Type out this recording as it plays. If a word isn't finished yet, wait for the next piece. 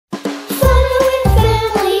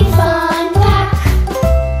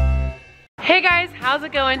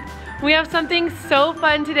it going? We have something so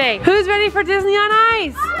fun today. Who's ready for Disney on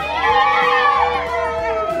Ice?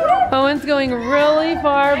 Owen's going really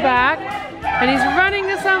far back and he's running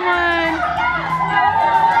to someone.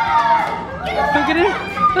 Look at him.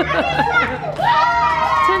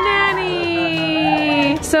 To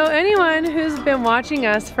Nanny. So anyone who's been watching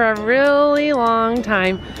us for a really long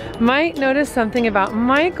time might notice something about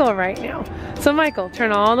Michael right now. So Michael,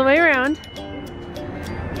 turn all the way around.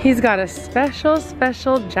 He's got a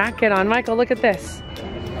special jacket on. Michael, look at this.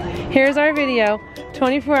 Here's our video,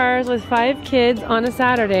 24 hours with 5 kids on a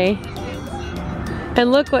Saturday.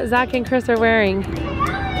 And look what Zach and Chris are wearing.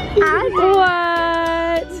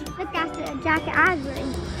 What? Look, that's the jacket I was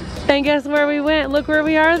wearing. And guess where we went? Look where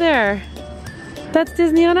we are there. That's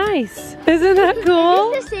Disney on Ice. Isn't that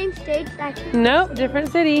cool? Is this the same stage? Nope,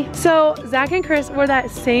 different city. So Zach and Chris wore that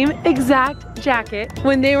same exact jacket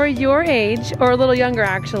when they were your age, or a little younger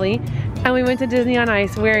actually, and we went to Disney on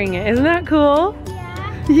Ice wearing it. Isn't that cool?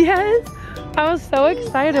 Yeah. Yes. I was so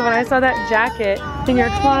excited when I saw that jacket in your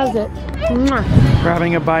closet. Mwah.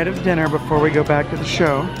 Grabbing a bite of dinner before we go back to the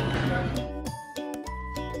show.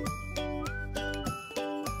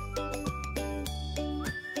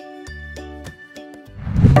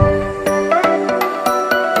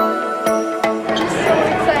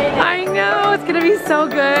 So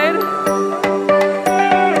good.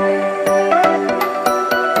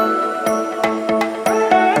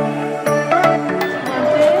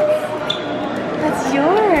 That's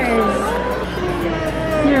yours.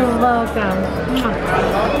 You're welcome.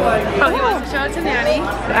 Oh, he wants to show it to Nanny.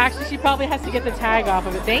 Actually, she probably has to get the tag off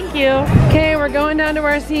of it. Thank you. Okay, we're going down to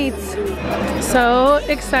our seats. So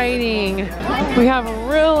exciting. We have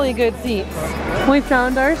really good seats. We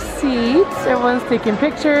found our seats. Everyone's taking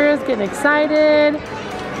pictures, getting excited.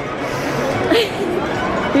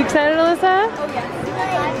 You excited, Alyssa? Oh,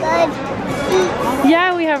 yeah. Good.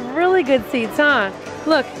 Yeah, we have really good seats, huh?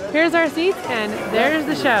 Look, here's our seats and there's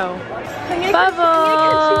the show.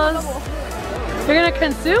 Bubbles! You're gonna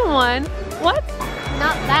consume one? What?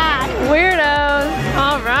 Not bad. Weirdos.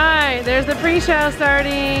 All right, there's the pre-show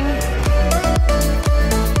starting.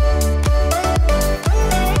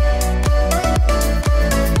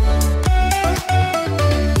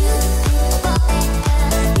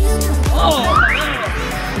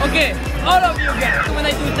 Okay, all of you guys, when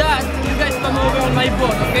I do that, you guys come over on my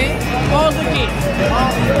boat, okay? All the kids.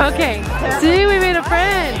 Okay, see, we made a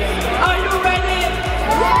friend. Are you ready?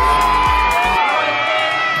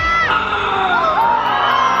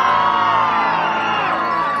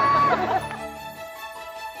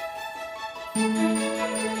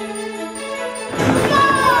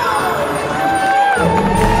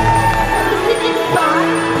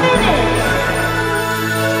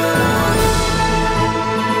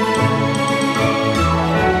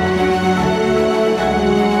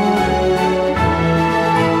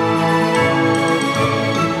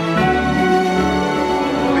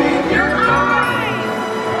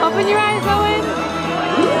 Open your eyes, Owen.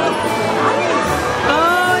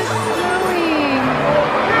 Oh, it's snowing.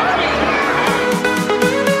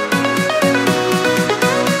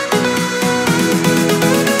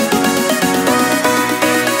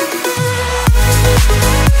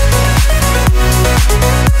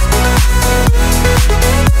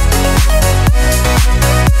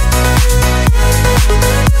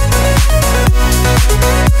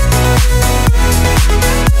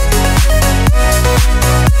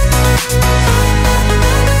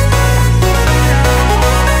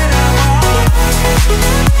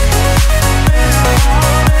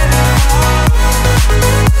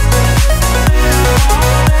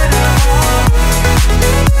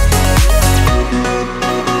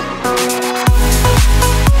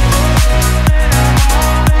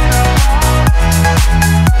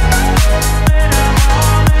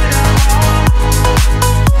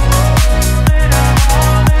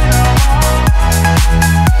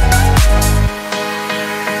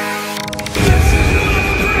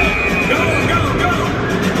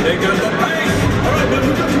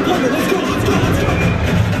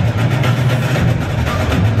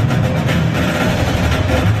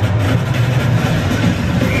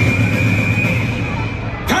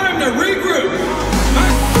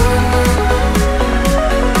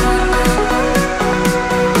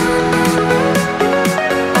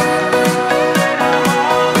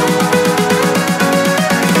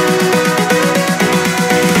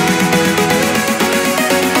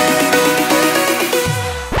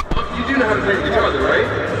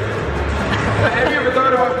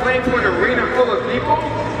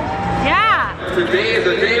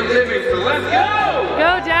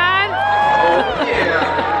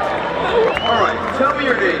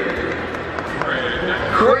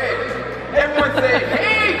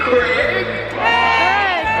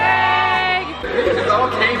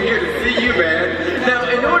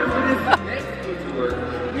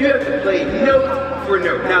 for a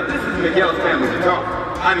note. Now this is Miguel's family guitar.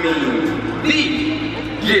 I mean, the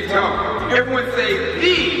guitar. Everyone say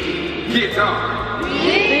the guitar.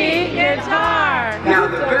 The guitar. Now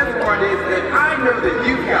the best part is that I know that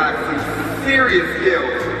you've got some serious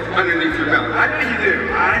skills underneath your belt. I know you do.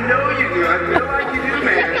 I know you do. I feel like you do,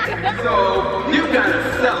 man. So you've got to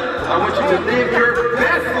sell it. I want you to live your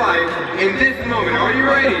best life in this moment. Are you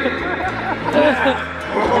ready?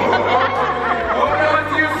 Hold on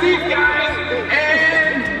to your seat, guys,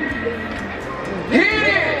 and hit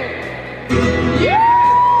it! Yeah!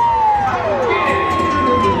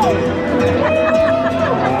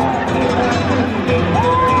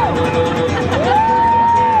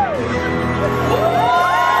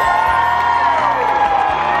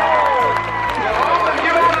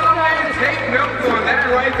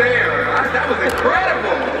 That was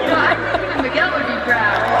incredible! Miguel would be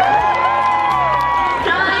proud.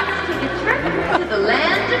 Time to take a trip to the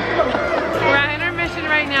land of hope. We're at intermission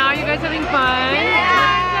right now. You guys having fun?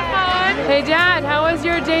 Yeah! Hey Dad, how was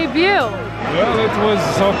your debut? Well, it was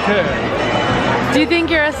okay. Do you think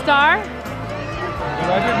you're a star? But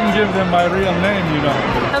I didn't give them my real name, you know.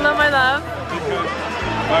 Hello, my love. Because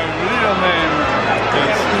my real name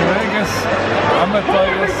is Vegas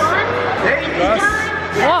Amateuris.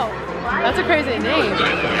 Whoa, that's a crazy name.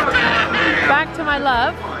 Back to my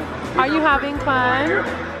love. Are you having fun?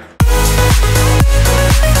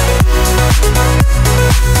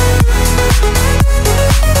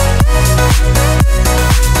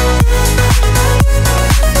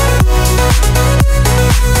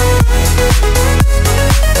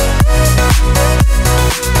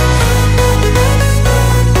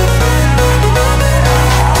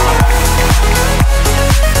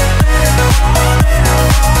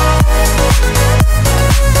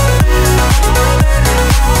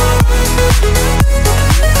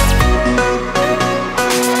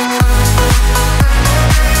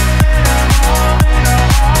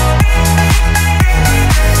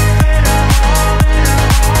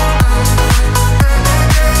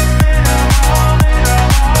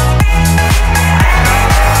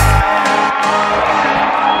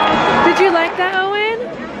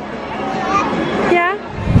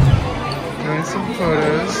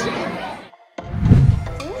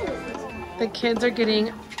 The kids are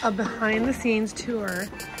getting a behind-the-scenes tour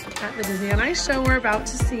at the Disney on Ice show we're about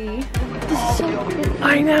to see.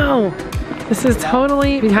 I know! This is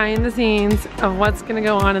totally behind the scenes of what's gonna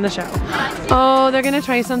go on in the show. Oh, they're gonna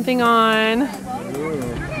try something on. You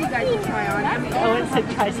guys can try on. Owen said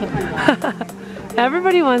try something.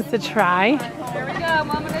 Everybody wants to try. Here we go,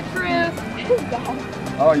 moment of truth.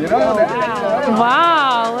 Oh, you know that.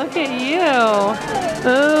 Wow, look at you.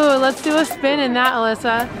 Ooh, let's do a spin in that,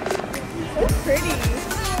 Alyssa. So pretty.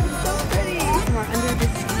 So pretty. More under the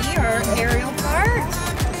sea or aerial part.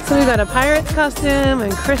 So we got a pirate's costume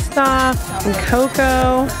and Kristoff and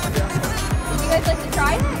Coco. Would you guys like to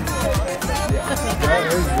try it? That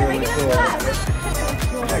is really cool.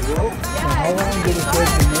 Hey, girl. How long did it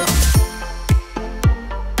take to make?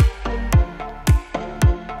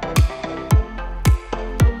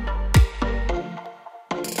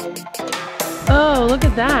 Oh, look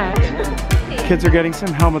at that. Kids are getting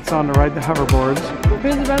some helmets on to ride the hoverboards.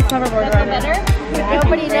 Who's the best hoverboard rider? Better?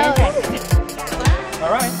 Nobody knows. All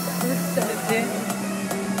right. Oh, nice. That's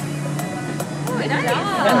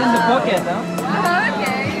in the pocket, huh?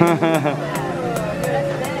 Okay.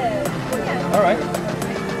 All right.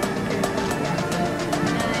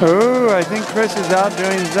 Oh, I think Chris is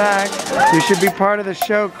outdoing Zach. You should be part of the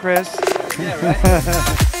show, Chris. Yeah, right?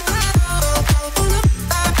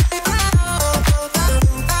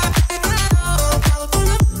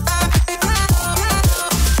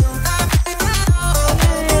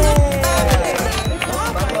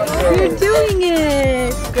 You're doing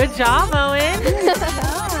it! Good job, Owen! Good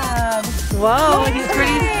job! Whoa, he's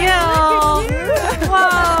pretty skilled!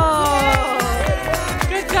 Whoa!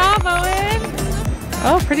 Good job, Owen!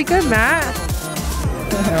 Oh, pretty good, Matt.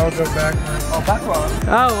 Now I'll go back. Oh, backward.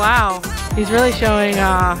 Oh, wow. He's really showing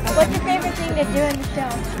What's your favorite thing to do in the show?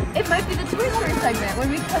 It might be the Toy Story segment. When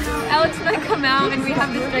we come out, Alex and I come out and we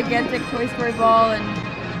have this gigantic Toy Story ball and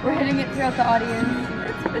we're hitting it throughout the audience.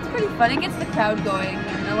 It's pretty fun. It gets the crowd going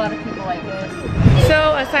and a lot of people like it.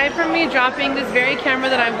 So aside from me dropping this very camera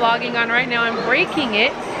that I'm vlogging on right now, I'm breaking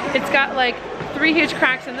it. It's got like 3 huge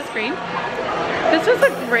cracks in the screen. This was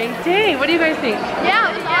a great day. What do you guys think?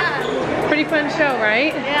 Yeah, it was awesome. Pretty fun show,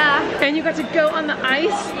 right? Yeah. And you got to go on the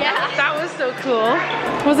ice? Yeah. That was so cool.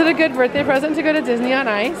 Was it a good birthday present to go to Disney on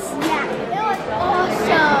ice? Yeah, it was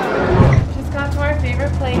awesome. Just got to our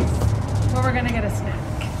favorite place where we're gonna get a snack.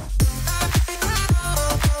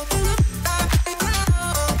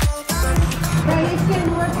 Are you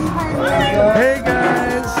Hey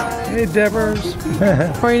guys. Hey Debbers.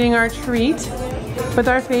 We're eating our treat with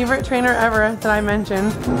our favorite trainer ever that I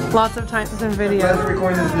mentioned lots of times in videos. Let's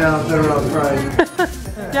record this now instead of us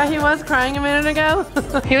crying. Yeah, he was crying a minute ago.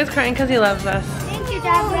 He was crying because he loves us. Thank you,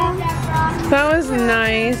 Deborah. That was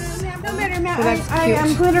nice. No matter, Matt. So that's I cute.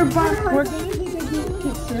 am glitter bomb.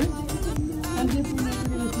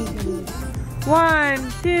 One,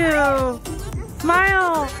 two,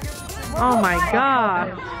 smile. Oh my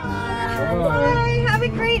God. Bye. Have a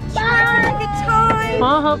great trip. Have a good time.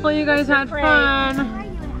 Well, hopefully you guys had fun.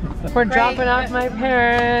 We're dropping off my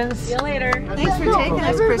parents. See you later. Thanks for taking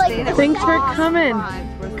us, Kristine. Thanks for coming.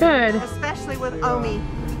 Good. Especially with Omi.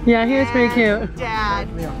 Yeah, he was pretty cute. Dad.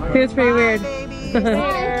 He was pretty weird. Baby.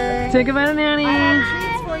 Say goodbye to Nanny. I have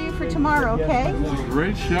treats for you for tomorrow, okay?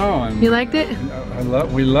 Great show. And You liked it?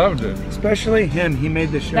 we loved it. Especially him, he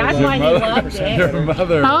made the show. That's why he loved Your it.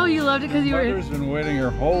 mother. Oh, you loved it because you were... Mother's been waiting her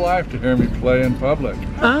whole life to hear me play in public.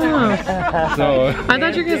 Oh. So I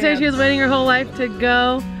thought you were going to say she was waiting her whole life to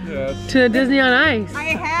go yes. to Disney on Ice. I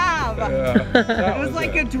have. Yeah, It was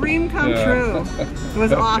like a dream come Yeah. true. It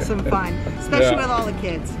was awesome fun, especially Yeah. with all the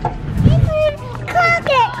kids.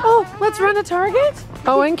 Oh, let's run to Target.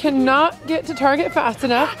 Owen cannot get to Target fast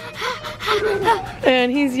enough.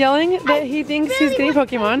 And he's yelling that he thinks he's getting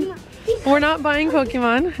Pokemon. We're not buying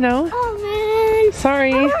Pokemon, no. Oh man.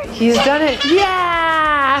 Sorry, he's done it.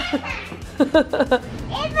 Yeah! If I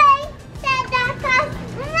said that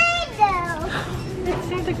It's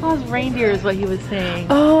Santa Claus reindeer is what he was saying.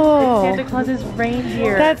 Oh, Santa Claus's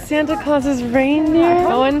reindeer. that's Santa Claus's reindeer.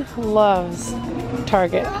 Owen loves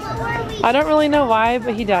Target. I don't really know why,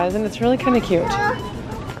 but he does, and it's really kind of cute.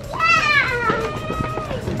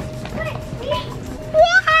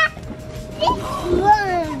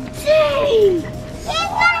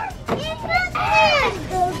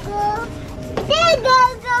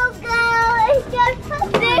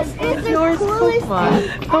 This is the coolest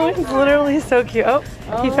thing. Owen's literally so cute. Oh,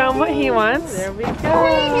 he found what he wants. There we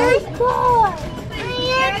go.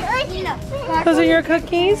 Those are your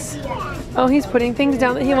cookies? Oh, he's putting things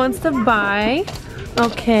down that he wants to buy.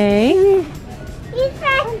 Okay.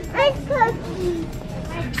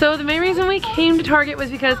 So the main reason we came to Target was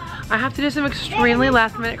because I have to do some extremely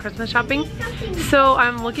last minute Christmas shopping. So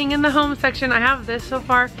I'm looking in the home section. I have this so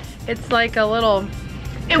far. It's like a little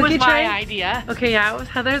It was cookie my tray. idea. Okay, yeah, it was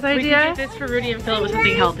Heather's We can idea. get this for Rudy and fill it with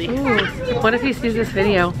something healthy. Ooh, what if he sees this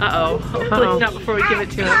video? Uh-oh. Hopefully not before we give it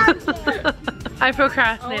to him. I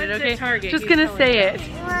procrastinated, Owen's at okay? Target. Just He's gonna telling say me. it.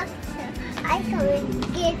 I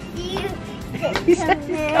could get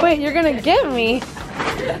you. Wait, you're gonna get me?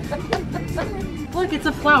 Look, it's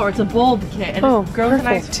a flower. It's a bulb kit. And Oh, it grows a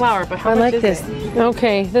nice perfect. flower, but how I much like is this. it?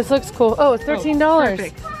 Okay, this looks cool. Oh, it's $13.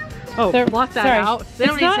 Perfect. Oh, They're- block that sorry. out. They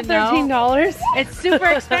don't It's need not to know. $13. It's super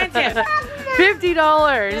expensive. $50.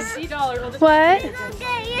 $50. Well, this What?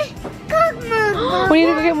 Come We need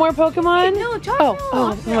to go get more Pokemon? No,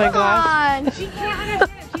 Oh my gosh. She can't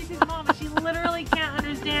understand. She's his mom. She literally can't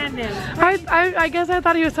understand him. I guess I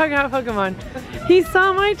thought he was talking about Pokemon. He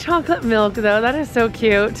saw my chocolate milk though. That is so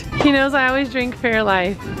cute. He knows I always drink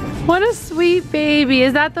Fairlife. What a sweet baby.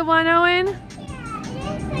 Is that the one, Owen?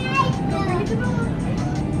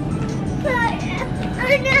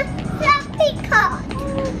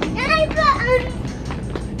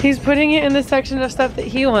 He's putting it in the section of stuff that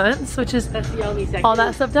he wants, which is That's the only section. all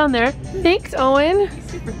that stuff down there. Thanks, Owen.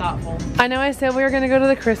 Super thoughtful. I know I said we were gonna go to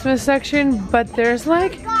the Christmas section, but there's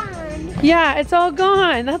like, yeah, it's all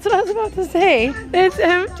gone. That's what I was about to say. It's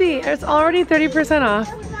empty. It's already 30% off.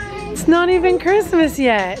 It's not even Christmas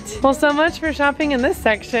yet. Well, so much for shopping in this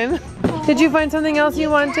section. Did you find something else you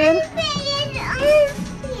wanted?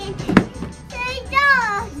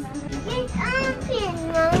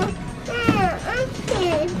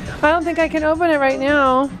 I don't think I can open it right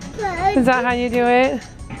now. Is that how you do it?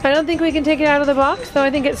 I don't think we can take it out of the box, though.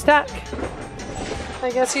 I think it's stuck.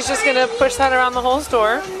 I guess he's just gonna push that around the whole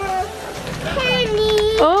store.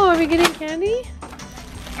 Oh, are we getting candy?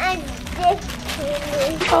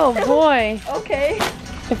 Oh boy. Okay.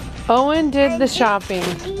 If Owen did the shopping.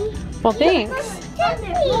 Well, thanks.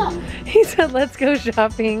 He said, let's go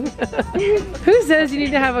shopping. Who says you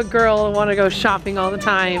need to have a girl and want to go shopping all the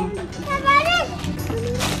time?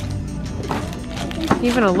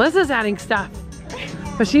 Even Alyssa's adding stuff.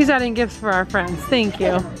 But she's adding gifts for our friends. Thank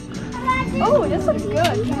you. Oh, this looks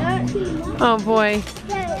good. Oh boy.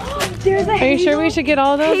 There's a Are you sure we should get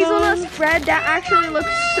all those hazelnut on? spread that actually looks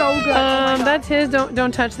so good. That's his.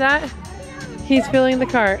 Don't touch that. He's filling the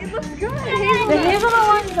cart. The hazelnut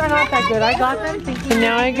ones are not that good. I got them thinking. And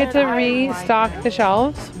now I get to restock the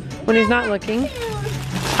shelves when he's not looking.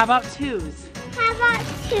 How about twos? How about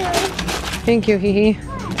 2? Thank you, Hee.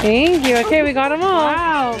 Thank you. Okay, we got them all.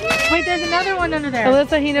 Wow. Wait, there's another one under there.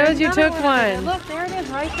 Alyssa, he knows you took one. Look, there it is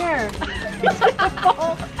right there.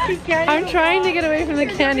 I'm trying to get away from the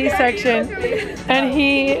candy section, and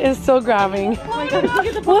he is still grabbing.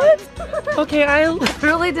 What? Okay, I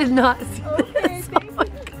literally did not see this. Oh my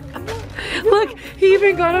God. Look, he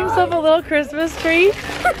even got himself a little Christmas tree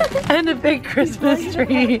and a big Christmas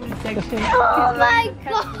tree. Oh my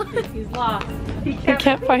God. He's lost. I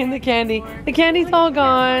can't find the candy. The candy's all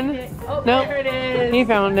gone. Oh, Nope. there it is. He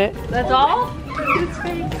found it. That's all?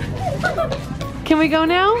 Can we go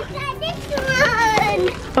now?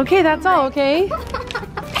 Okay, that's all, okay?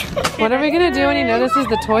 What are we gonna do when he notices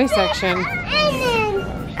the toy section? I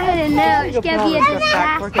don't know. It's gonna be a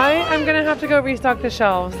disaster. I'm gonna have to go restock the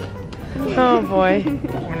shelves. Oh boy.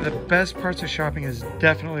 One of the best parts of shopping is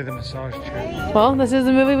definitely the massage chair. Well, this is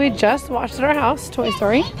the movie we just watched at our house, Toy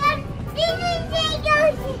Story.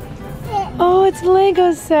 Oh, it's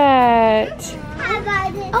Lego set.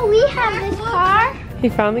 Oh, we have this car. He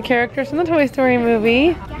found the characters from the Toy Story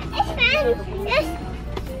movie. So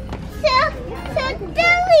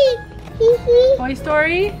silly. Toy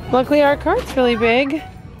Story? Luckily our cart's really big.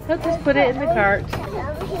 Let's just put it in the cart.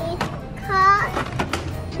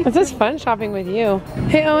 This is fun shopping with you.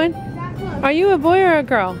 Hey Owen, are you a boy or a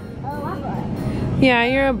girl? Yeah,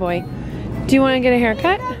 you're a boy. Do you want to get a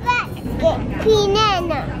haircut?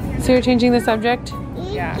 So you're changing the subject?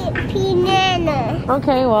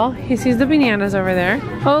 Okay, well, he sees the bananas over there.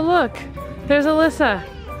 Oh look, there's Alyssa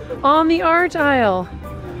on the art aisle.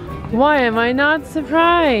 Why am I not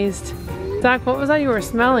surprised? Zach, what was that you were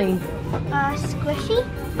smelling? Squishy.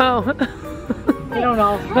 Oh, I don't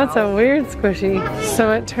know. that's a weird squishy.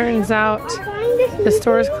 So it turns out the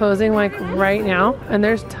store is closing like right now, and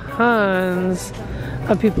there's tons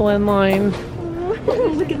of people in line.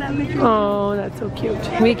 Look at that picture. Oh, that's so cute.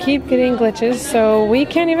 We keep getting glitches, so we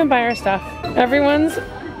can't even buy our stuff. Everyone's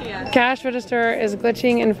cash register is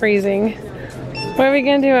glitching and freezing. What are we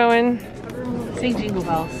gonna do, Owen? Sing Jingle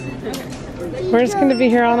Bells. We're just gonna be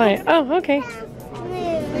here all night. Oh, okay.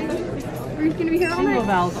 We're gonna be here all Jingle night.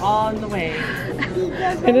 Bells on the way.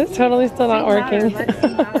 It is totally still not working.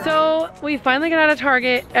 So we finally got out of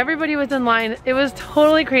Target. Everybody was in line. It was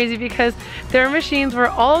totally crazy because their machines were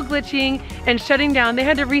all glitching and shutting down. They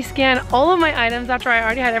had to rescan all of my items after I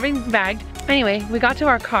already had everything bagged. Anyway, we got to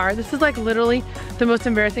our car. This is like literally the most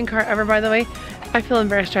embarrassing car ever, by the way. I feel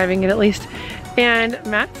embarrassed driving it at least. And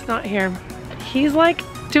Matt's not here. He's like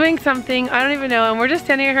doing something, I don't even know, and we're just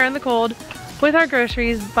standing here in the cold with our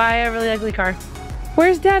groceries by a really ugly car.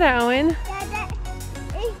 Where's Dad, Owen? Dada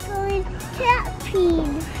is going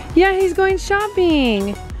shopping. Yeah, he's going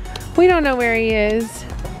shopping. We don't know where he is.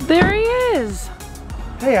 There he is.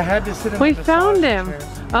 Hey, I had to sit in We the found massage him.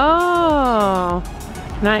 chairs Oh,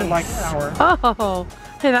 nice. for like an hour. Oh,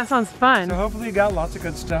 hey, that sounds fun. So hopefully you got lots of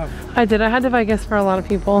good stuff. I did. I had to buy gifts for a lot of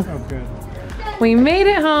people. Oh, good. We made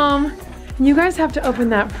it home. You guys have to open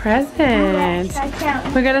that present.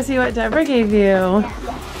 We gotta see what Deborah gave you.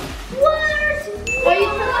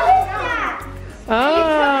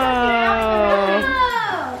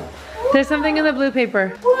 Oh. There's something in the blue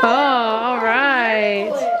paper. Oh, all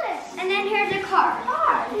right. And then here's a card.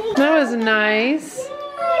 That was nice.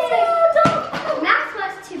 Max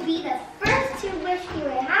wants to be the first to wish you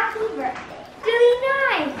a happy birthday. Really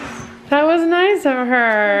nice. That was nice of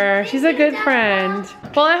her. She's a good friend.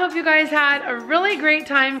 Well, I hope you guys had a really great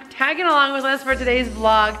time tagging along with us for today's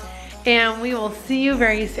vlog, and we will see you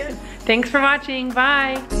very soon. Thanks for watching.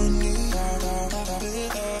 Bye.